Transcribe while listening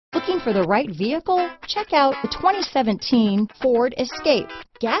Looking for the right vehicle? Check out the 2017 Ford Escape.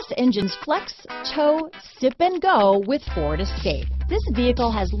 Gas engines flex, tow, sip and go with Ford Escape. This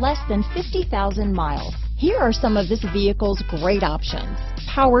vehicle has less than 50,000 miles. Here are some of this vehicle's great options: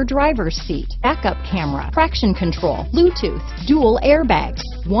 power driver's seat, backup camera, traction control, Bluetooth, dual airbags,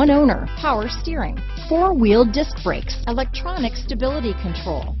 one owner, power steering, four-wheel disc brakes, electronic stability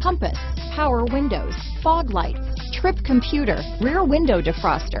control, compass, power windows, fog lights, trip computer, rear window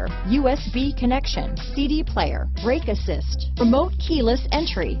defroster, USB connection, CD player, brake assist, remote keyless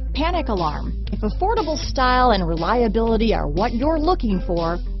entry, panic alarm. If affordable style and reliability are what you're looking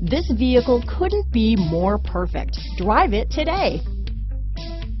for, this vehicle couldn't be more perfect. Drive it today.